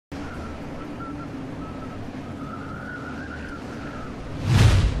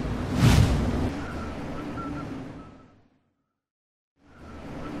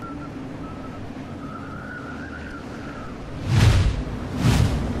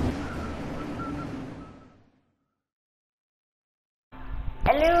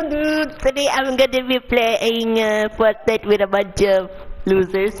Hello, dude. Today I'm gonna be playing Fortnite with a bunch of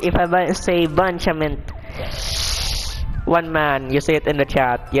losers. If I say bunch, I meant one man. You see it in the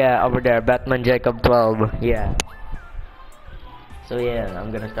chat. Yeah, over there, Batman Jacob 12. Yeah. So yeah,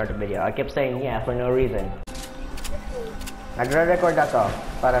 I'm gonna start a video. I kept saying yeah for no reason. Nagre-record ako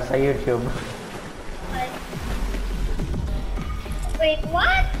para sa YouTube. Wait,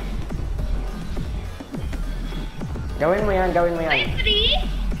 what? Gawin mo yan, gawin mo yan. Ay,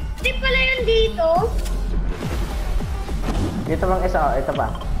 3? Di pala yun dito? Dito bang isa? Oh, ito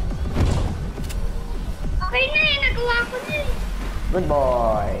pa. Okay na eh, nagawa ko na eh. Good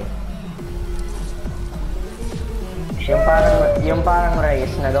boy. Yung parang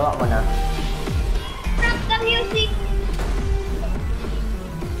race, nagawa mo na. Stop the music.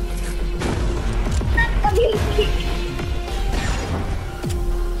 Stop the music.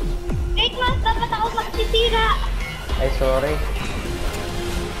 Wait, mas dapat ako magsisira. Ay, sorry.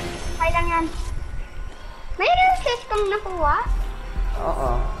 Okay lang yan. May reset kang nakuha?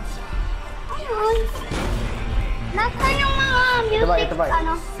 Oo. Ayun. Nasaan yung mga music? Ito ba?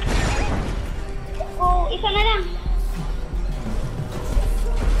 Ano? Oh, isa na lang.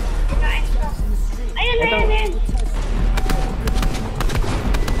 Ayun na yan.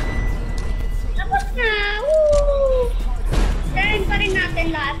 Tapos na. Woo! Dahin pa rin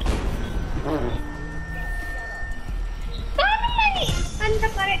natin lahat. Paano mali? Kanta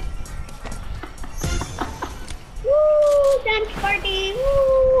pa rin. Woo! Dance party!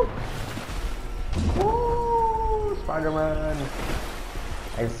 Woo! Woo! Spider-Man.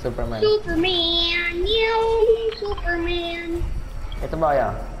 Ay, Superman. Superman! Yung Superman! Ito ba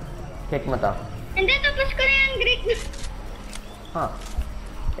yan? Kick mo to. Hindi, tapos ko na yan, Greek. Huh.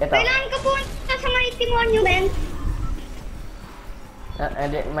 Ito. Kailangan ka po sa may timonyo, Ben.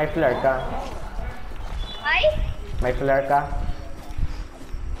 May flare ka. Ay? May flare ka.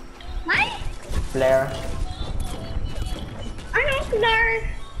 May? Flare. Anong flare?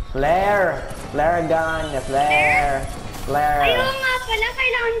 Flare. Flare gun. Flare. Flare. Ayaw nga pala,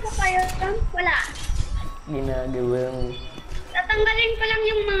 kailangan ko kayo. Wala. Ginagawang. Tatanggalin pa lang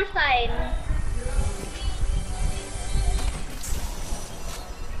yung mga sign.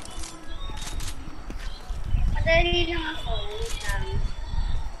 Madali lang ako.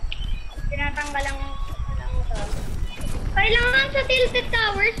 Tinatanggal lang ito. Kailangan sa Tilted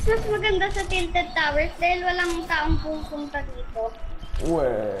Towers, mas maganda sa Tilted Towers dahil walang taong pupunta dito. Oo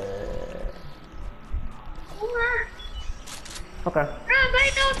nga. Okay. Raba,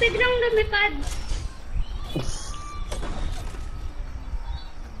 ito, biglang lumipad.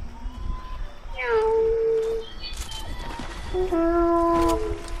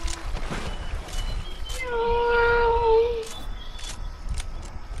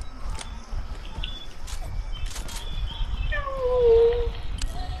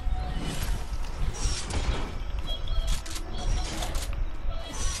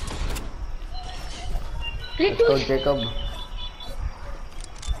 Let's go, Jacob.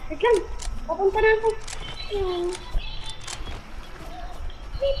 Wait lang, papunta na ako.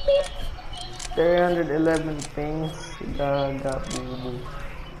 Beep, beep. 311 things. Gaga, bubu.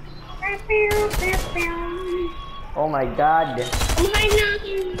 Oh my god. Kumakain na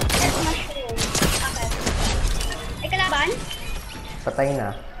aking death mushroom. Okay. Ay, kalaban? Patay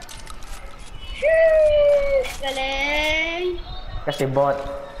na. Sheesh! Galing! Kasi bot.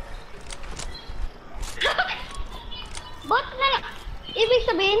 Bot na lang. Ibig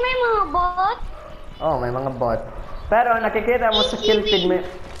sabihin may mga bot? Oh, may mga bot. Pero nakikita mo sa kill feed,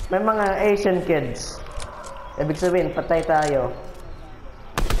 may mga Asian kids. Ibig sabihin, patay tayo.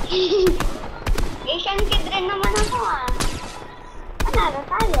 Asian kid rin naman ako ah. Panalo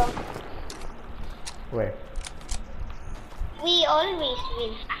tayo. Where? We always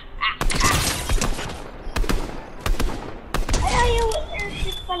win. Ay, ayaw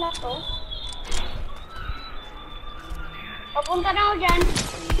airship pala to. Papunta na ako dyan.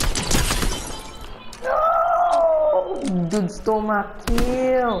 No! Dude stole my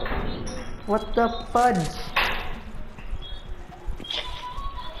kill. What the fudge?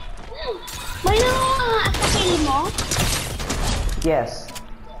 May mga sa kill mo? Yes.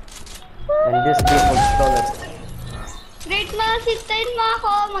 And this people stole it. Great mga sitain mo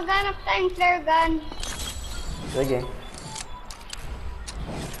ako. Maghanap tayong flare gun. Sige.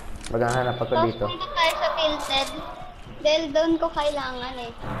 Maghahanap ako Tapos dito. punta tayo sa tilted. Dahil doon ko kailangan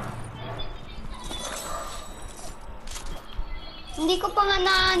eh. Hindi ko pa nga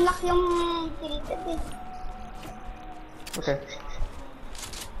na-unlock yung tilted eh. Okay.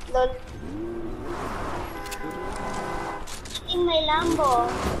 Lol. In may Lambo.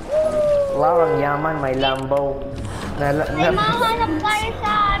 Wow, ang yaman, may Lambo. May mahanap tayo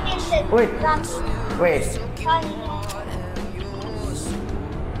sa tilted. Wait. Wait.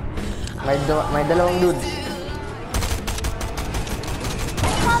 May dalawang dudes.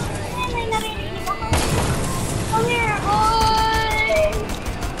 May narinig ako. Come here, boy!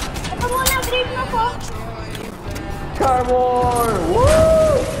 Ito muna, grip na po. Carbor!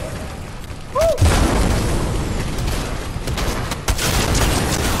 Woo! Woo!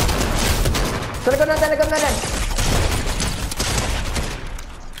 Talikod na.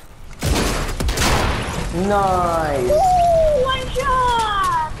 Nice! Woo! One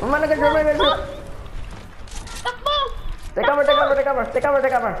shot! Mama, nag-drop. Takbo! Take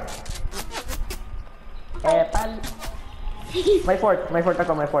cover. Pal. May fort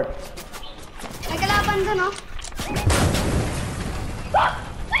ako. May kalaban doon, no?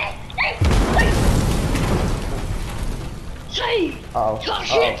 Hey! Uh-oh.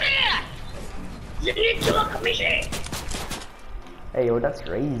 Hey, yo, that's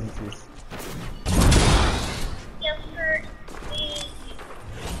racist. Yes, sir.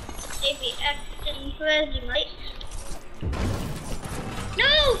 ABX and resume.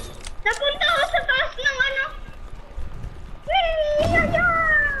 No! Napunta ako sa taas ng ano?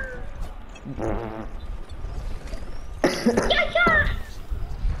 Yaja!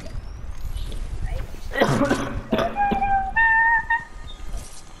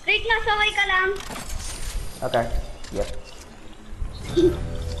 Rick, nasaway ka lang. Okay. Yep.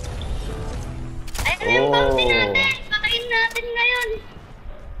 Ayun yung bounty natin. Pakain natin ngayon.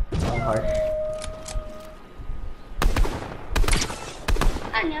 Ang harsh.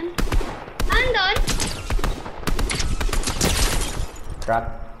 Ano yun? Andon? Crack.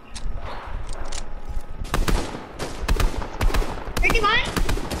 31?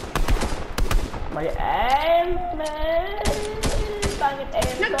 May aim, man. Pangit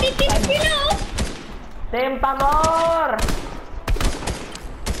aim. Nagtitip sila, oh. Tempamor!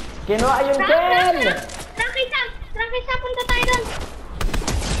 Kinuha yung kill! Rakisa, punta tayo doon.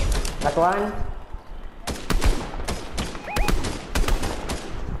 Nakuhan?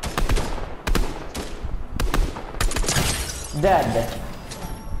 Dead.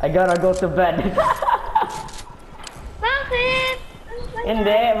 I gotta go to bed. Bakit?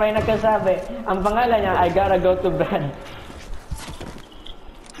 Hindi, may nagkasabi. Ang pangalan niya, I gotta go to bed.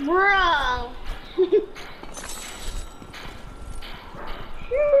 Bro.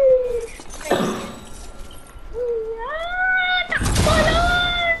 Takbo,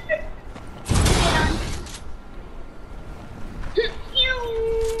 Lord!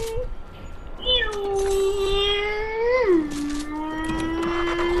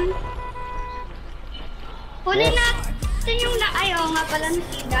 Huli natin yung ayaw nga pala ng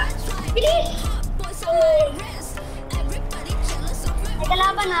sida. Bilis! May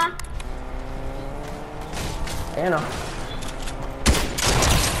kalaban, ha? Ayan o.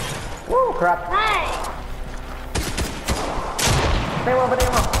 Woo, crap. Hi! Patay mo.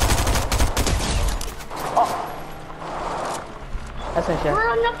 Oh! Asan siya?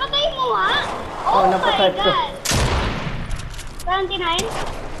 Bro, napatay mo, ha? Oh, Oh, napatay my ko. God! 29?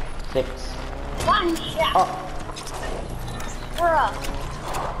 6. One shot! Oh! Bro!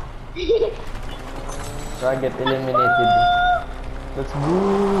 Target eliminated. Let's go!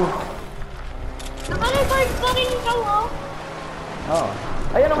 Naka-record pa rin ikaw, oh. Oh.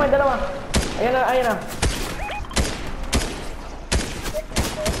 Ayan o, may dalawa. Ayan na.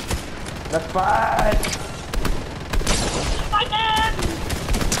 Let's fight! Fight them!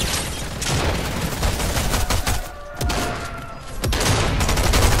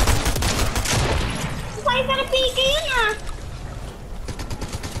 Fight ka na PK yun, ah.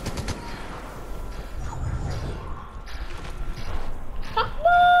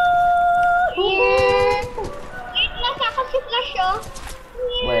 Takbo! Yeah! Wait, nasa kasi flash, oh.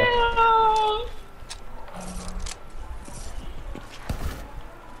 Where? Yeah!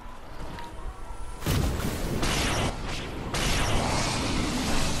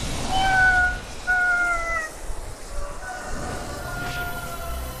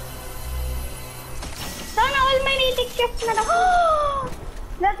 Sana all my native chests na ako.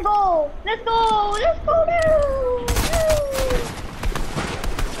 Let's go!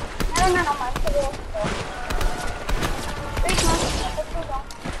 Meron na naman. Sige. Wait, no.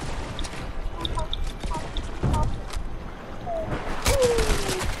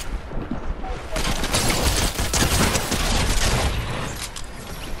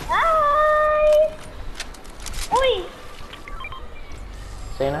 Hi! Uy!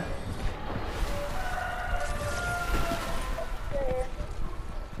 Sa'yo na?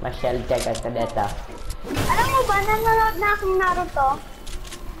 Masyal ka sa data. Alam mo ba, nanonood na akong Naruto?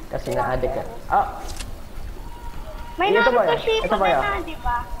 Kasi na-addict ka. Oh! May Ito ba Naruto yun? Shippuden Ito ba yun? na, di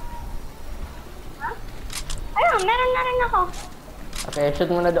ba? Ha? Ayun, meron na rin ako. Okay, shoot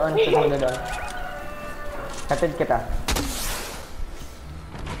muna doon. Shoot muna doon. Katid kita.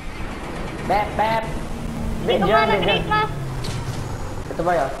 Bep, bep! Hindi gumana, Great Mask. Ito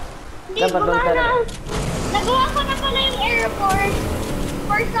ba yun? Hindi gumana. Nagawa ko na pala yung airport.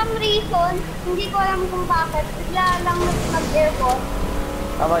 For some reason, hindi ko alam kung bakit. Bigla lang nag-airport.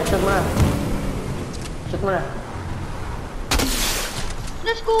 Okay, shoot muna. Shoot muna.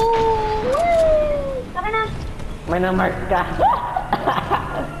 Let's go! Woo! Tara na. May na-mark ka.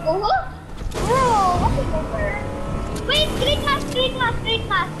 Oo? Bro, what is over? Wait, Great Mask, Great Mask, Great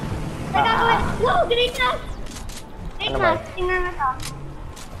Mask. Nagagawin. No, Great Mask. Great Ano ba? Mask, tingnan na to.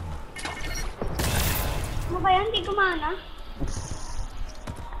 Ano ba yan? Hindi gumana?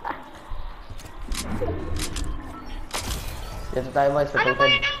 Dito tayo boys, sa Ano ba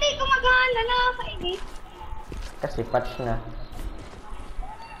yan? tilted. Hindi gumagana. Nakakainis. Kasi patch na.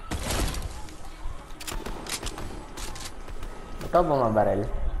 Ikaw bumabarel?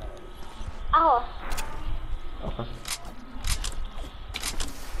 Ako. Okay.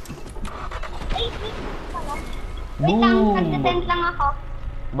 Ay, wait pala. Wait lang, Boom! nag-defend lang ako.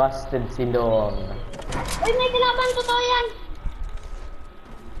 Busted si Dong. Uy, may kalaban. Totoo yan.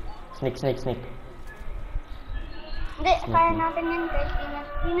 Sneak, sneak, sneak. Hindi, kaya natin yan, guys.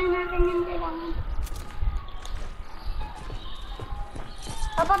 Hindi na natin yan kailangan.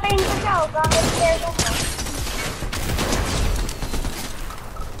 Papatayin ko siya, oh. Gamit share ko ko.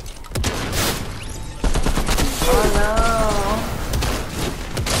 Oh no!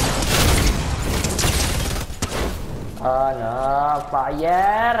 Oh no!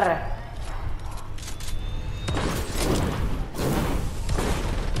 Fire!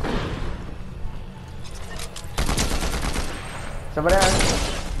 Sabar yan.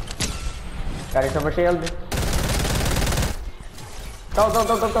 Cari super shield. Go.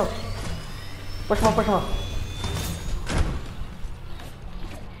 Push mo.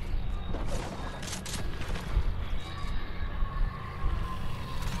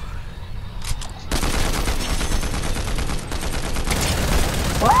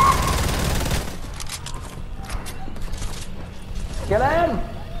 What? Kill him!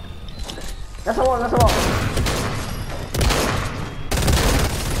 Nasa wall.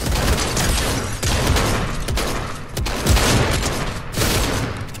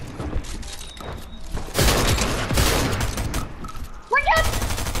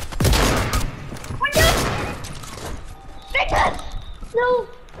 No!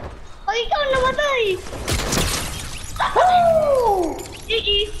 Oh, ikaw namatay! Woo! GG!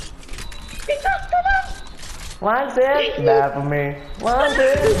 Tikakta lang! Once it, bad for me. Once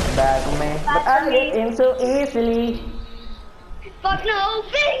it, bad for me. But I get in so easily. But no,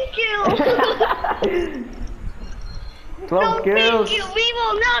 thank you! 12 No, kills. thank you! We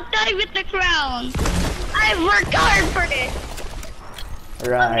will not die with the crown! I've worked hard for this!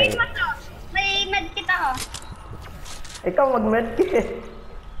 Right. May medkit ako. Ikaw mag-medkit.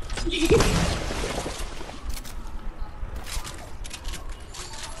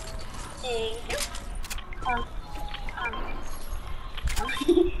 Thank you.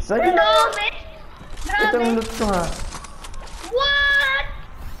 Sa'yo na. Grabe! Ito ang Grabe! loot ko ha. What?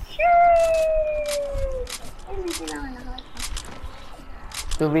 Sheesh! Ay, may kailangan ako.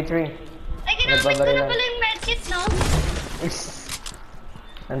 2v3. Ay, ginamit ko na Nagbabarilan. pala yung medkit, no?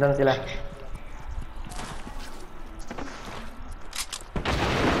 Nandun sila.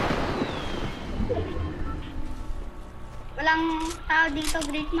 Walang tao dito,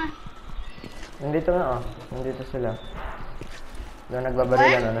 Great Mask. Nandito nga oh. Nandito sila. Doon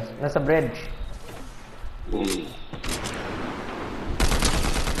nagbabarilan oh. Nasa bridge.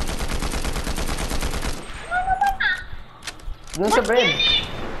 Ano ba na? Doon sa bridge.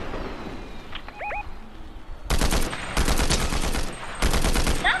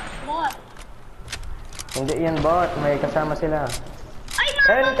 That's bot. Hindi yan bot. May kasama sila. Ay,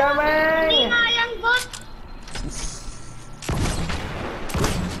 mama! Incoming! Hindi nga yan, bot!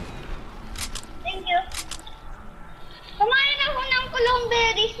 Thank you. Kumain ako ng kulong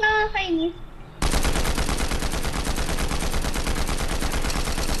berries na kainis.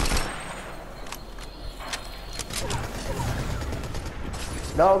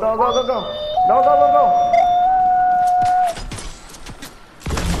 Go, go, go, go, go! Go, go, go, go!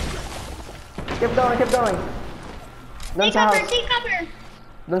 Keep going, keep going! Doon Take sa cover, house. take cover.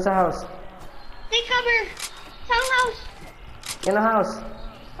 Doon sa house. Take cover. Saan house? Yan ang house.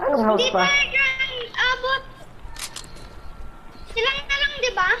 Anong house Hindi pa? pa dyan, abot. Silang na lang,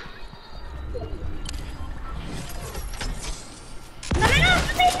 di ba? Tara na,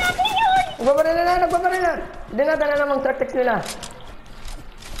 patayin natin yun! Nagbabaril na! Nagbabaril na! Hindi na tayo namang tactics nila.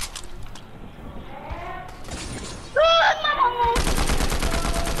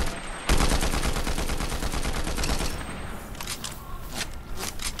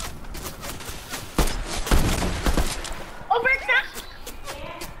 Overcrack!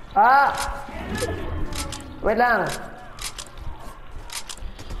 Ah! Wait lang.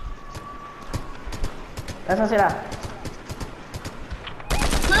 Nasaan sila?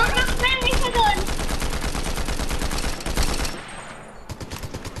 Overcrack na yung isa doon.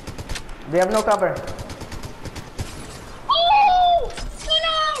 They have no cover. Oh!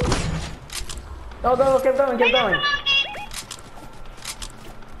 Tulong! Go, keep going, keep going.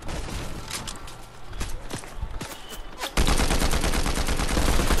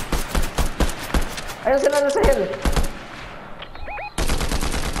 Ayun sila na sa hill.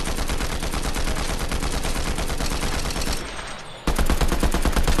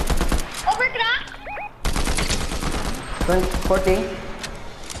 Overcrack? 40.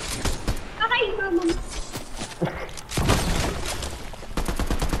 Kakain ka, ma'am.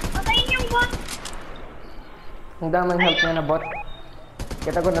 Patayin yung bot. Ang daming help niya na bot.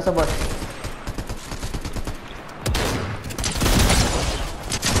 Kita ko na sa bot.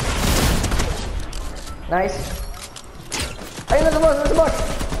 Nice. Ayun na sa boss, nasa boss.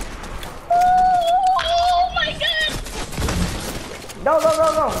 Oh my God! Go.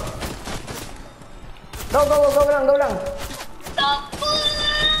 Go lang. Stop!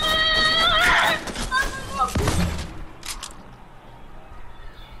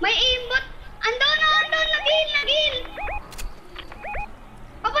 May aimbot. Andun, nagil.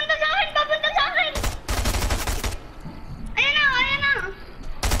 Papunta sa akin. Ayan na.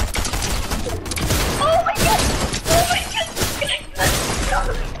 Oh my God!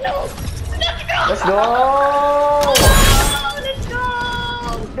 No! Let's go! Let's go!